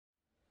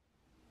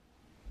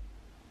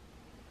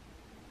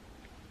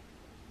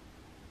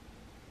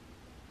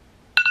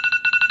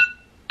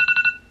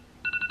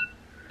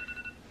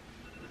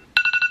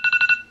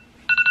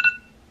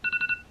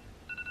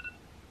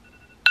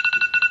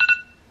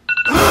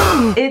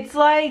It's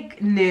like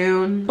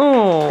noon.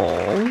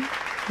 Oh,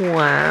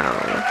 wow.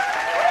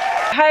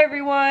 Hi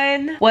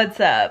everyone, what's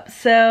up?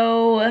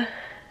 So,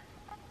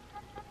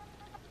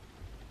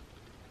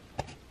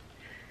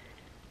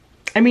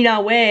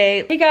 I'll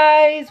wait. Hey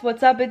guys,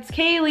 what's up? It's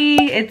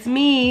Kaylee, it's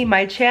me,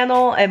 my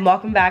channel, and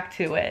welcome back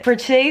to it. For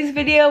today's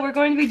video, we're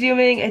going to be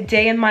doing a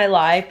day in my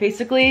life.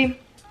 Basically,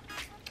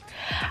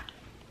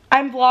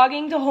 I'm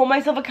vlogging to hold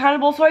myself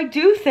accountable so I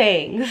do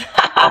things.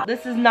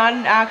 This is not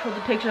an actual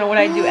depiction of what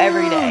I do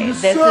every day.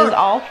 This is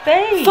all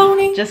fake.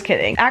 Phony. Just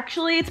kidding.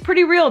 Actually, it's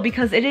pretty real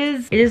because it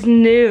is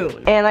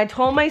noon. And I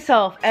told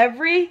myself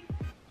every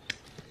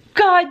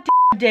goddamn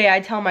day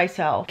I tell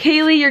myself,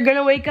 Kaylee, you're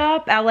gonna wake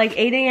up at like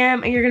 8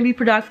 a.m. and you're gonna be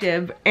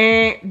productive.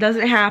 And it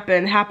doesn't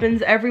happen. It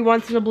happens every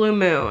once in a blue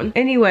moon.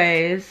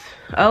 Anyways,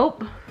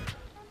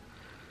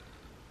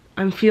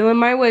 I'm feeling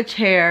my witch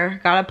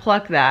hair. Gotta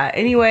pluck that.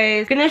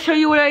 Anyways, gonna show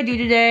you what I do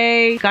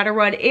today. Gotta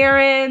run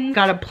errands.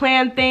 Gotta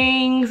plan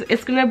things.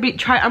 It's gonna be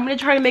I'm gonna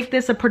try to make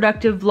this a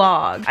productive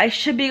vlog. I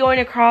should be going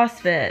to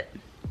CrossFit.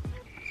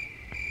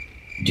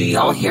 Do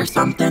y'all hear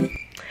something?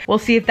 We'll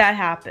see if that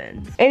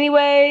happens.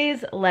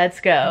 Anyways, let's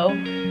go.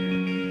 Come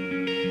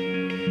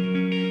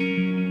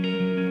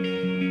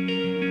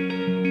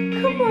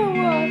on,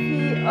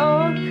 Waffy.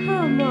 Oh,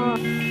 come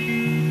on.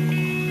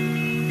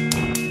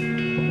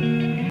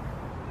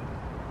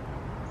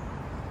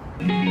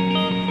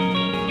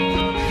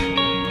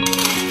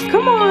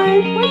 Come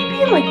on, why are you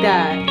being like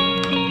that?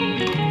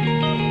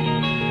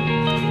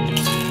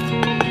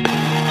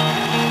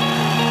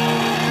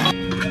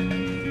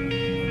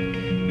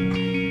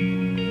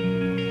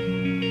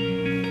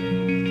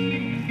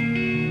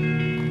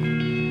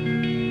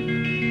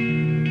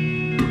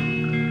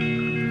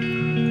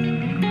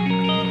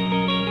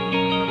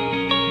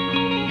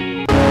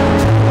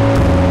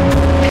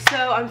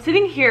 I'm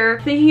sitting here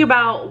thinking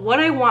about what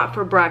I want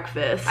for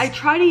breakfast. I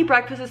try to eat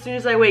breakfast as soon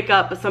as I wake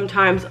up, but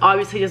sometimes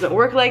obviously it doesn't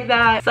work like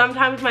that.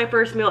 Sometimes my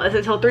first meal isn't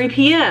until 3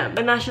 p.m.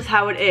 and that's just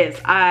how it is.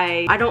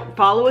 I don't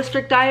follow a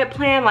strict diet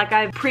plan. Like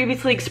I've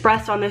previously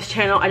expressed on this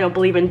channel, I don't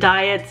believe in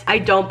diets. I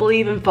don't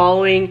believe in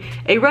following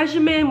a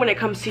regimen when it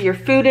comes to your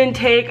food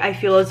intake. I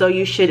feel as though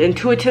you should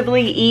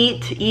intuitively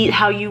eat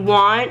how you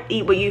want,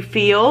 eat what you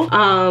feel.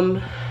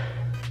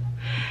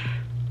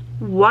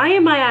 Why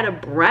am I out of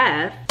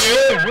breath?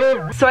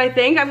 So I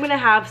think I'm gonna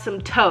have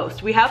some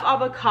toast. We have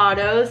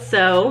avocados,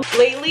 so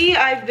lately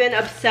I've been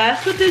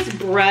obsessed with this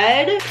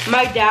bread.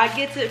 My dad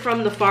gets it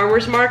from the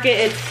farmer's market.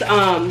 It's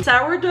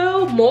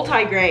sourdough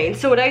multigrain.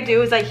 So what I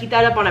do is I heat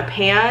that up on a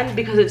pan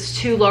because it's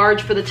too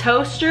large for the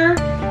toaster.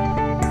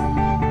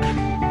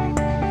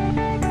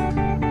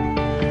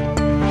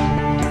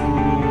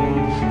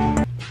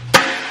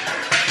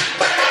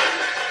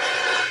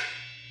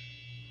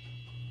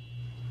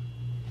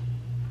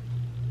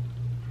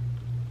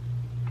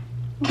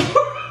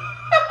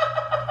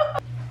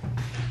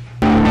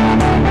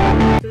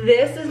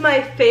 This is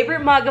my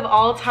favorite mug of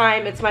all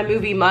time. It's my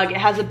movie mug. It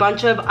has a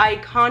bunch of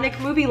iconic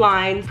movie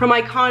lines from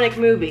iconic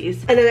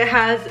movies. And then it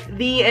has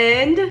the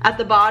end at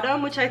the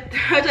bottom, which I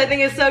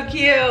think is so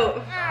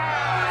cute.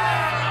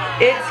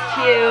 It's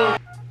cute.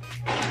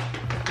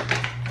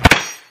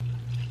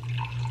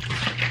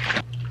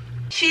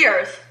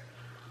 Cheers.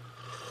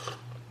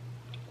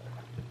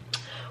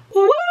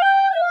 Woo!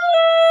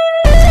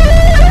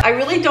 I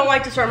really don't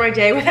like to start my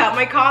day without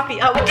my coffee.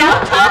 Oh, don't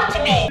talk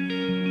to me.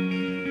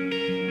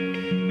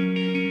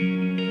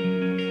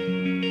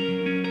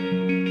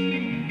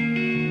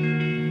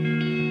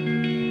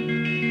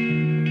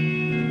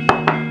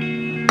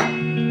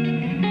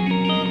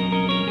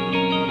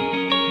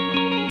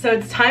 So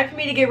it's time for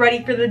me to get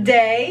ready for the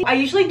day. I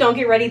usually don't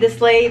get ready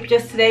this late,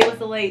 just today was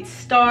a late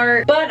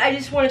start. But I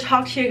just want to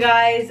talk to you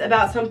guys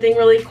about something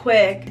really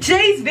quick.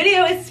 Today's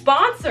video is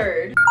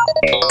sponsored.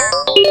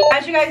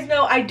 As you guys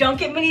know, I don't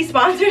get many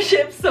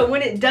sponsorships, so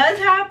when it does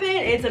happen,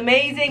 it's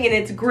amazing and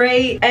it's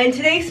great. And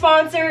today's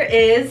sponsor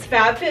is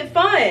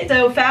FabFitFun.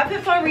 So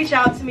FabFitFun reached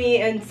out to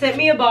me and sent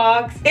me a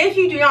box. If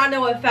you do not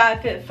know what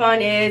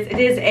FabFitFun is, it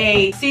is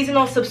a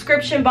seasonal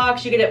subscription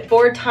box. You get it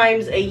 4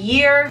 times a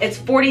year. It's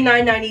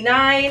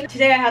 $49.99.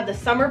 Today I have the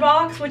summer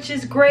box, which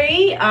is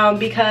great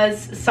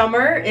because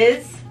summer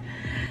is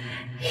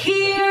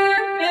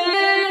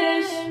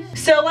here-ish.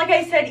 So like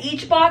I said,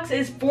 each box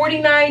is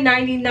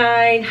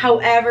 $49.99.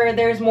 However,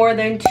 there's more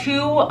than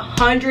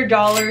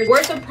 $200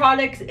 worth of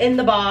products in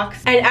the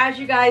box. And as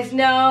you guys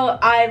know,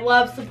 I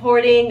love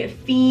supporting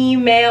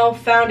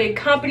female-founded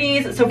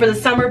companies. So for the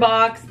summer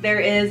box, there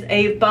is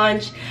a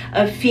bunch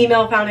of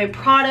female-founded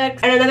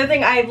products. And another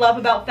thing I love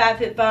about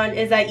FabFitFun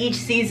is that each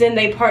season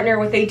they partner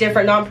with a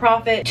different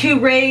nonprofit to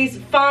raise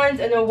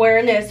funds and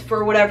awareness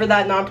for whatever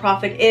that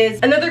nonprofit is.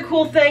 Another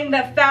cool thing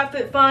that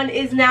FabFitFun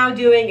is now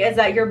doing is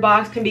that your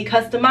box can be be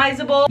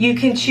customizable. You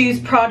can choose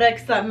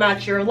products that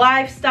match your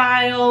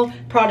lifestyle,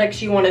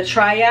 products you want to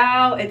try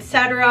out,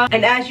 etc.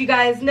 And as you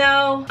guys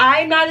know,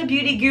 I'm not a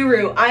beauty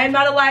guru. I am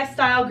not a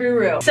lifestyle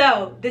guru.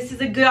 So this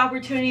is a good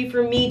opportunity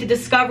for me to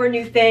discover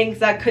new things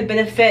that could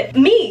benefit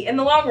me in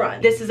the long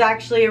run. This is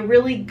actually a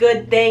really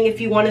good thing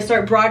if you want to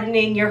start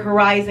broadening your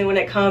horizon when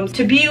it comes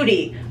to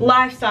beauty,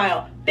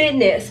 lifestyle,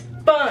 fitness,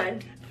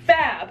 fun,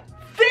 fab,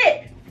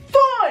 fit,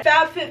 fun.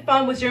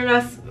 FabFitFun was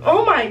generous.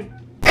 Oh my God.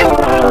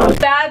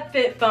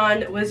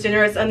 FabFitFun was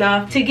generous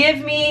enough to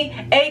give me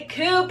a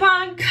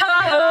coupon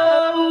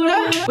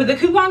code. With the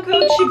coupon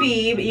code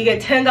Chebib, you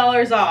get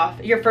 $10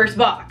 off your first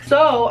box.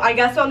 So I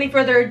guess without any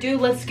further ado,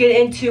 let's get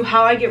into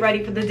how I get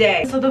ready for the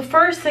day. So the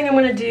first thing I'm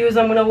gonna do is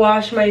I'm gonna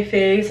wash my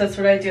face. That's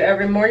what I do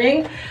every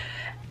morning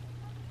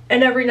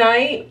and every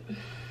night.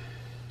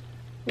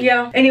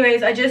 Yeah.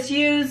 Anyways, I just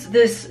used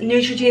this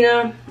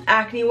Neutrogena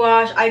acne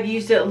wash. I've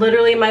used it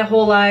literally my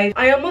whole life.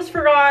 I almost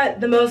forgot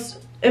the most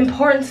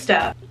important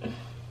step.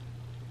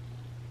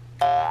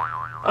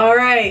 All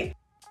right.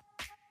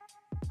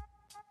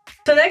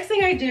 So next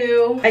thing I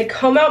do, I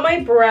comb out my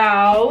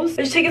brows.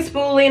 I just take a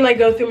spoolie and I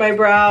go through my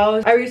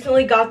brows. I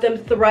recently got them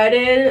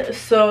threaded,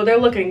 so they're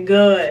looking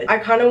good. I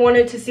kind of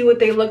wanted to see what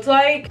they looked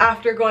like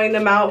after going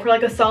them out for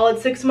like a solid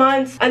 6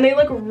 months, and they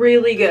look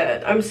really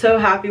good. I'm so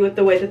happy with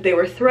the way that they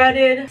were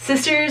threaded.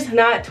 Sisters,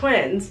 not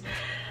twins.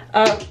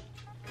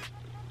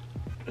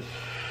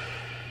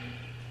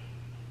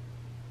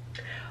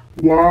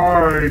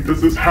 Why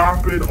does this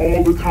happen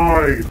all the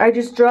time? I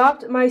just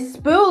dropped my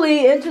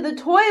spoolie into the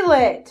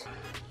toilet.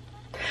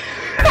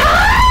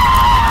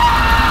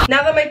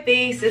 Now that my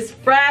face is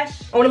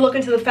fresh, I want to look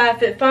into the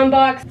FabFitFun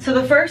box. So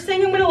the first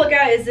thing I'm going to look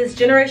at is this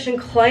Generation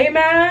Clay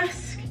mask.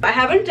 I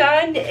haven't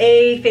done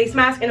a face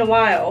mask in a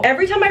while.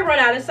 Every time I run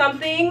out of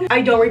something,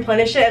 I don't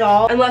replenish it at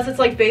all, unless it's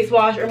like face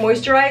wash or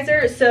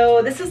moisturizer.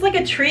 So this is like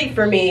a treat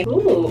for me.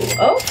 Ooh,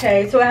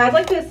 okay. So it has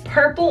like this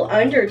purple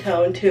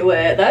undertone to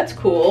it. That's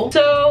cool.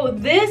 So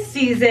this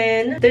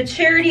season, the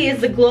charity is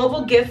the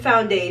Global Gift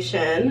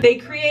Foundation. They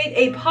create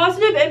a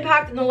positive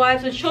impact in the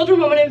lives of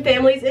children, women, and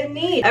families in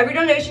need. Every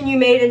donation you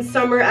made in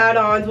summer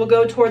add-ons will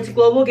go towards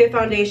Global Gift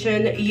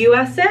Foundation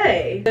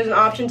USA. There's an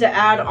option to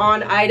add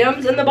on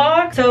items in the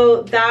box.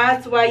 So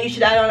that's why you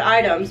should add on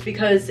items,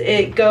 because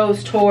it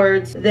goes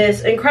towards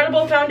this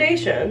incredible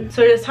foundation.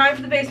 So it is time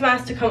for the face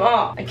mask to come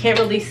off. I can't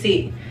really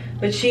see,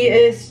 but she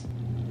is,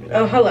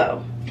 oh,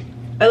 hello.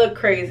 I look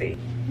crazy.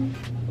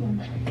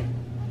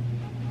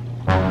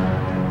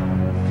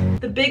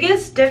 The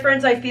biggest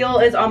difference I feel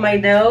is on my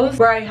nose,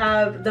 where I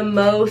have the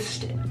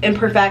most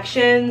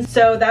imperfections,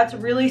 so that's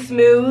really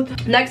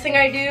smooth. Next thing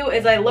I do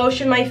is I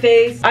lotion my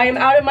face. I am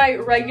out of my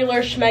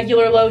regular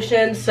schmegular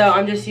lotion, so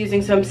I'm just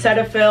using some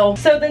Cetaphil.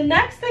 So the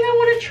next thing I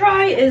want to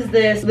try is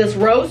this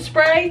rose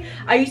spray.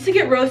 I used to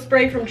get rose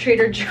spray from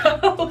Trader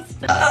Joe's,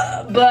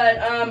 but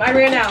I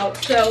ran out,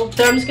 so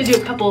I'm just gonna do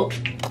a couple.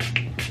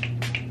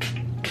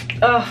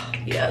 Oh,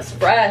 yes,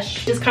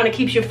 fresh. Just kind of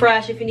keeps you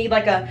fresh if you need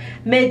like a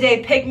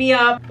midday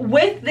pick-me-up.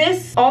 With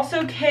this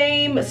also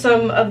came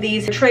some of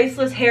these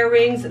traceless hair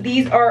rings.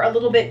 These are a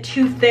little bit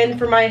too thin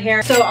for my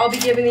hair, so I'll be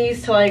giving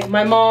these to like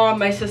my mom,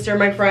 my sister,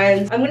 my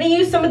friends. I'm gonna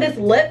use some of this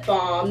lip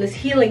balm, this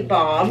healing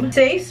balm.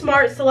 Safe,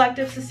 smart,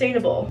 selective,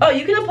 sustainable. Oh,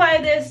 you can apply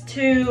this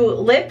to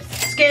lips,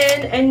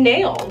 skin, and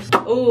nails.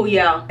 Oh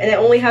yeah, and it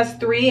only has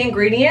 3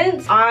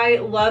 ingredients. I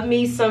love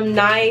me some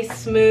nice,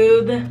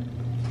 smooth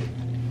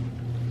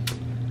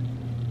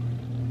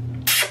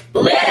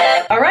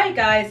lip. All right,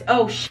 guys.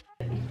 Oh, shit.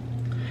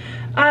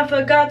 I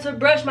forgot to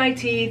brush my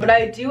teeth, but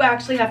I do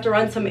actually have to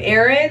run some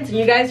errands, and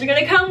you guys are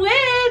gonna come with.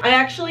 I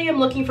actually am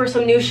looking for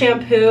some new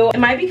shampoo.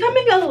 Am I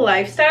becoming a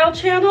lifestyle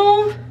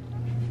channel?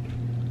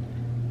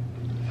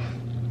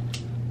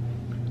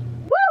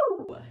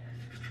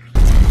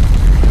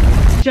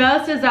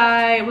 Just as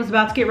I was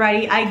about to get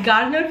ready, I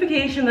got a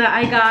notification that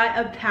I got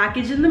a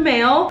package in the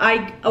mail.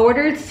 I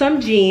ordered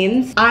some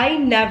jeans. I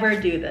never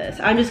do this.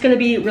 I'm just gonna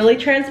be really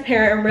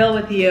transparent and real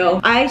with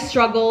you. I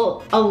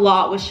struggle a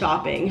lot with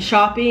shopping.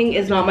 Shopping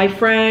is not my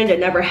friend. It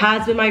never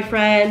has been my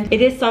friend.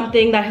 It is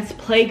something that has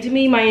plagued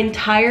me my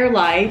entire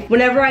life.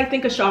 Whenever I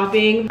think of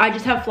shopping, I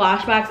just have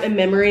flashbacks and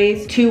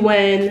memories to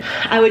when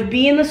I would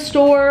be in the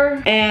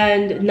store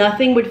and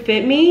nothing would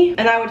fit me,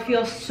 and I would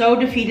feel so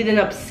defeated and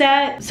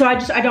upset. So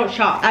I don't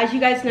shop. As you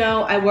guys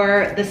know, I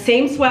wear the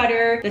same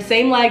sweater, the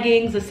same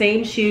leggings, the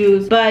same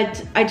shoes,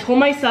 but I told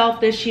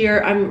myself this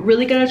year I'm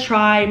really gonna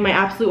try my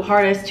absolute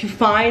hardest to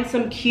find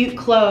some cute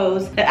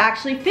clothes that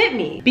actually fit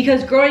me.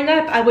 Because growing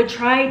up, I would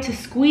try to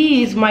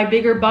squeeze my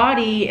bigger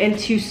body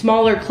into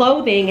smaller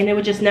clothing, and it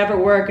would just never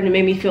work, and it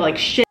made me feel like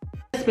shit.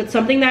 But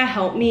something that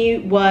helped me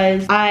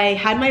was I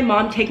had my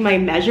mom take my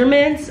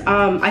measurements.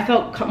 I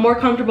felt more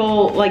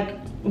comfortable like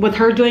with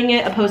her doing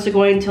it opposed to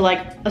going to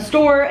like a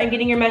store and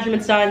getting your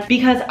measurements done,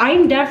 because I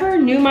never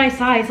knew my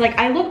size. Like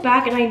I look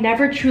back and I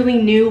never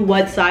truly knew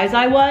what size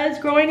I was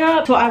growing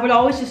up. So I would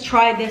always just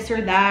try this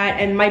or that,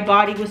 and my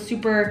body was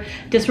super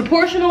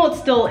disproportional. It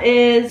still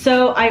is.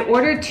 So I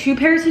ordered 2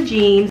 pairs of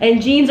jeans,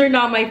 and jeans are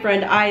not my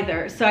friend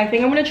either. So I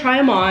think I'm gonna try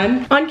them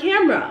on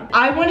camera.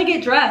 I wanna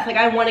get dressed, like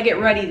I wanna get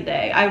ready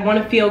today. I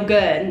wanna feel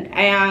good,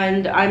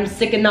 and I'm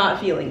sick of not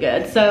feeling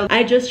good. So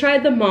I just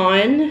tried them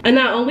on, and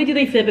not only do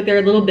they fit, but they're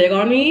a little big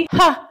on me.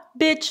 Ha!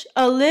 Bitch,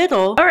 a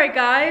little. All right,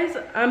 guys,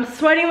 I'm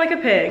sweating like a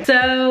pig.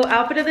 So,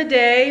 outfit of the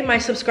day, my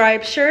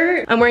subscribe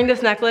shirt. I'm wearing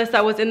this necklace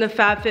that was in the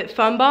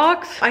FabFitFun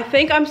box. I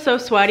think I'm so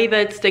sweaty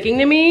that it's sticking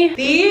to me.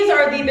 These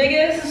are the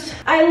biggest.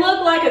 I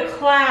look like a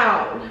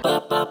clown.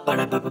 I'm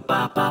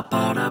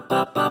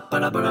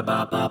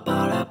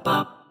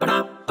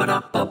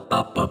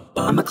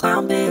a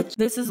clown, bitch.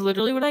 This is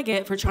literally what I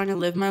get for trying to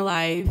live my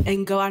life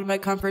and go out of my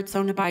comfort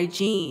zone to buy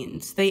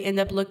jeans. They end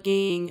up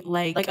looking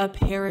like a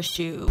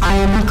parachute. I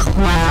am a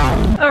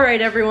clown. All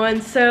right,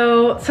 everyone.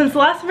 So since the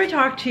last time I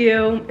talked to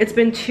you, it's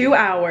been 2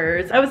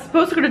 hours. I was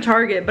supposed to go to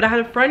Target, but I had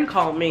a friend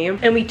call me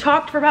and we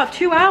talked for about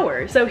 2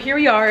 hours. So here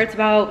we are. It's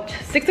about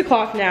 6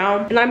 o'clock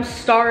now and I'm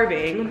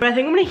starving. But I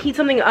think I'm gonna heat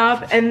something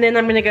up and then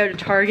I'm gonna go to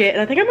Target,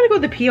 and I think I'm gonna go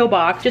to the P.O.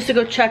 box just to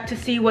go check to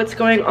see what's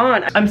going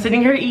on. I'm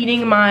sitting here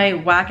eating my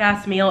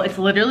whack-ass meal. It's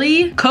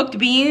literally cooked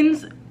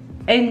beans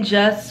and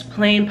just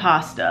plain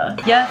pasta.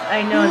 Yes,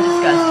 I know I'm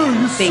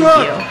disgusting.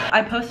 Thank you.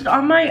 I posted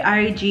on my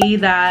IG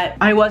that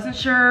I wasn't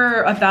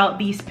sure about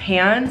these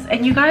pants,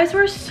 and you guys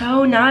were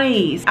so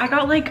nice. I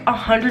got like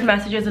 100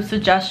 messages of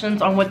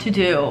suggestions on what to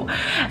do,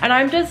 and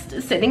I'm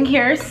just sitting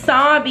here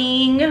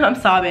sobbing. I'm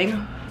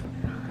sobbing.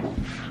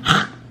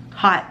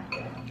 Hot.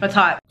 It's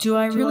hot. Do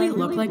I really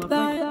look like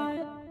that?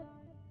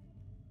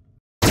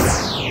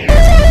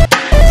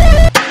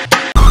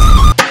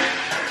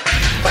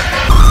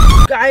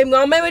 I'm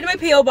on my way to my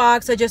P.O.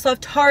 box. I just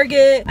left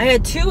Target. I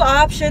had 2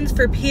 options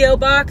for P.O.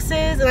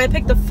 boxes and I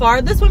picked the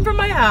farthest one from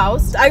my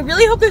house. I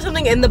really hope there's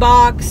something in the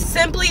box,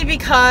 simply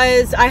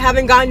because I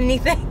haven't gotten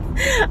anything.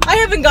 I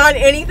haven't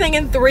gotten anything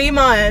in 3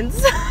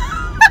 months.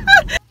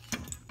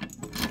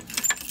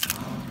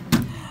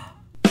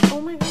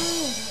 Oh my god.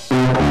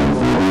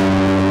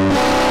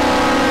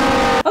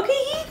 Okay,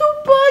 here you go,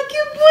 bud.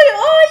 Good boy.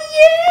 Oh,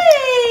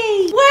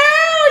 yay!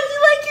 Wow, you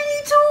like your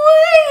new toy?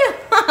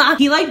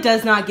 He like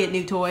does not get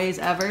new toys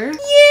ever. Yay! Yay!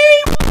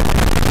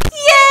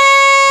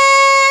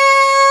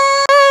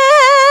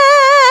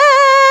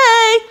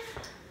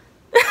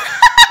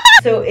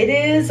 So it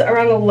is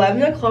around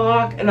 11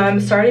 o'clock and I'm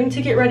starting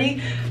to get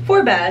ready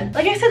for bed.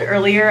 Like I said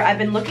earlier, I've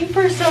been looking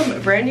for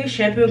some brand new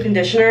shampoo and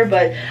conditioner,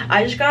 but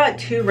I just got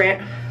 2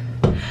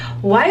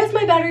 Why is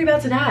my battery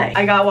about to die?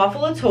 I got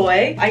Waffle a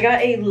toy. I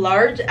got a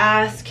large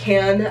ass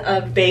can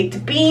of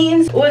baked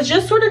beans. Was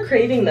just sort of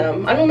craving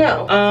them. I don't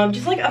know.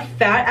 Just like a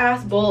fat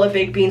ass bowl of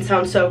baked beans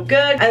sounds so good.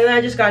 And then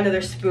I just got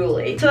another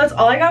spoolie. So that's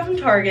all I got from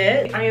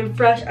Target. I am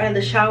fresh out of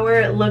the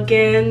shower,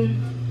 looking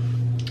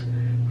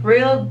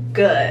real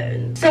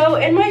good. So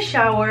in my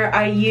shower,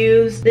 I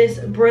use this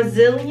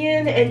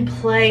Brazilian in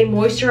Play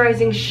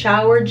moisturizing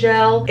shower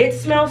gel. It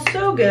smells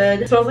so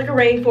good. It smells like a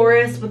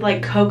rainforest with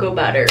like cocoa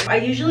butter. I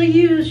usually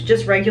use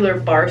just regular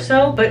bar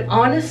soap, but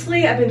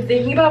honestly, I've been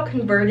thinking about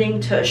converting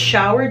to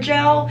shower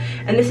gel,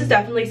 and this is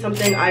definitely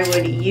something I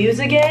would use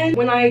again.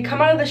 When I come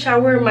out of the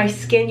shower, my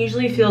skin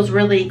usually feels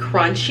really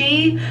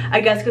crunchy, I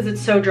guess because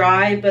it's so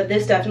dry, but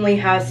this definitely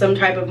has some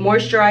type of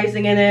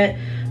moisturizing in it.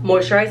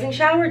 Moisturizing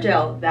shower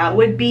gel, that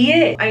would be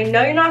it. I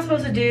know you're not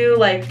supposed to do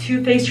like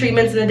 2 face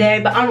treatments in a day,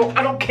 but I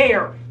don't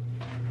care.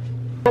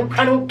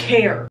 I don't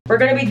care. We're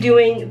gonna be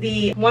doing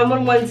the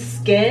 111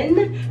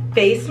 Skin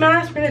face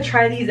mask. We're gonna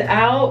try these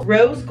out.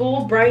 Rose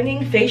Gold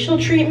Brightening Facial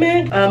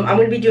Treatment. I'm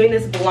gonna be doing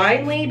this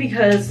blindly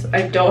because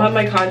I don't have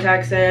my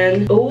contacts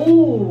in.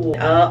 Ooh.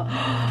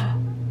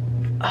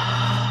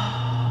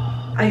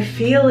 I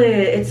feel it.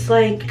 It's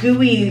like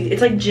gooey.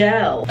 It's like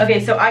gel.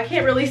 Okay, so I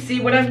can't really see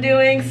what I'm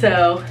doing,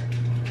 so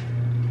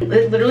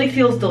it literally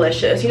feels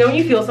delicious. You know when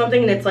you feel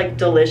something and it's like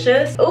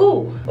delicious?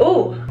 Ooh,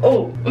 ooh,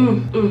 oh,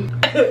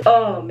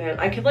 oh man,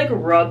 I could like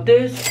rub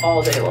this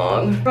all day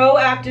long.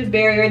 Proactive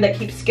barrier that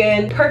keeps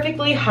skin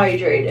perfectly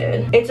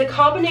hydrated. It's a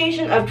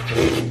combination of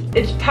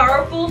its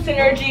powerful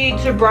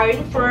synergy to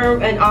brighten,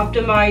 firm, and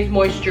optimize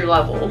moisture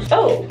levels.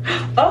 Oh,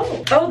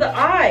 the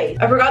eye.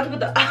 I forgot to put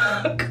the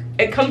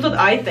it comes with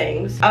eye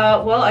things.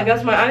 Well, I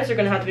guess my eyes are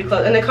gonna have to be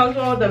closed. And it comes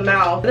with the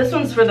mouth. This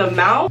one's for the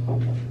mouth.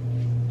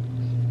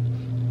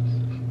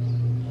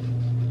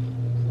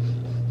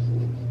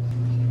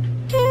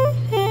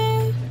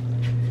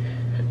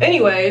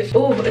 Anyways,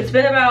 ooh, it's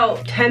been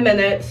about 10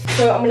 minutes.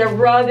 So I'm gonna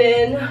rub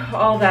in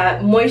all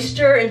that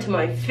moisture into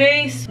my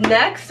face.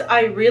 Next,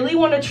 I really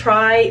wanna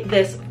try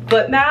this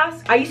foot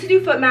mask. I used to do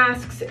foot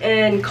masks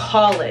in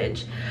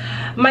college.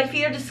 My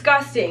feet are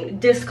disgusting.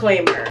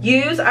 Disclaimer.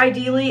 Use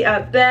ideally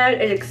at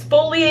bed. It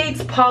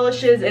exfoliates,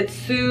 polishes, it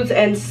soothes,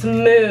 and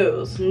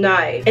smooths.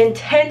 Nice.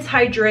 Intense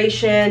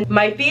hydration.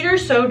 My feet are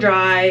so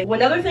dry.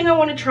 Another thing I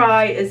want to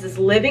try is this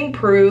Living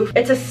Proof.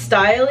 It's a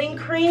styling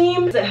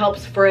cream that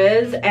helps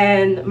frizz,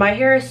 and my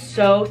hair is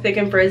so thick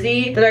and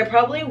frizzy that I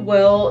probably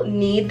will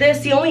need this.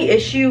 The only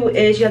issue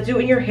is you have to do it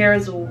when your hair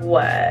is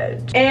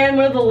wet. And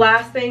one of the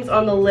last things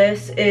on the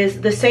list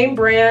is the same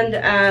brand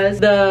as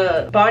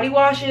the body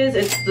washes.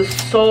 It's the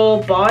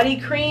Soul Body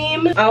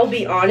Cream. I'll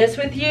be honest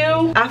with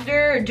you,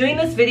 after doing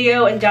this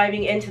video and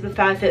diving into the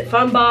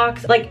FabFitFun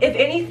box, like, if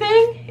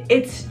anything,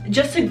 it's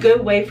just a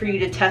good way for you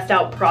to test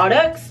out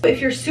products.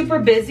 If you're super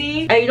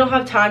busy and you don't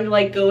have time to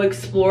like go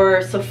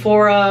explore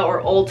Sephora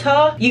or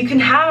Ulta, you can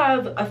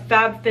have a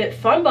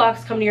FabFitFun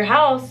box come to your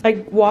house.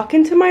 I walk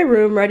into my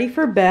room ready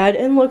for bed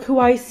and look who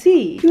I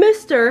see.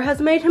 Mr.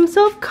 has made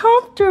himself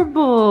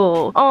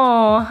comfortable.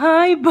 Oh,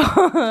 hi,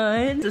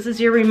 bud. This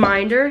is your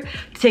reminder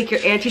to take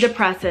your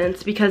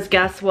antidepressants, because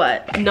guess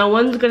what? No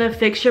one's gonna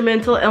fix your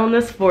mental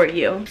illness for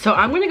you. So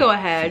I'm gonna go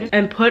ahead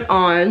and put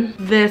on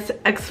this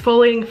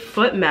exfoliating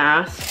foot mask.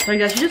 So I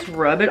guess you just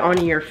rub it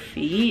on your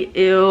feet.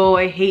 Ew,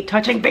 I hate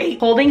touching feet.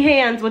 Holding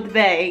hands with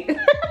they.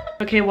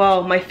 Okay,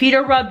 well, my feet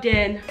are rubbed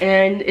in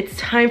and it's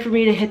time for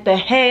me to hit the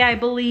hay, I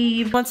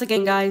believe. Once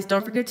again, guys,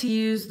 don't forget to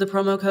use the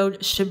promo code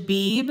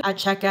Chebib at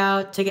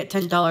checkout to get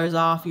 $10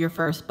 off your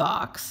first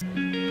box.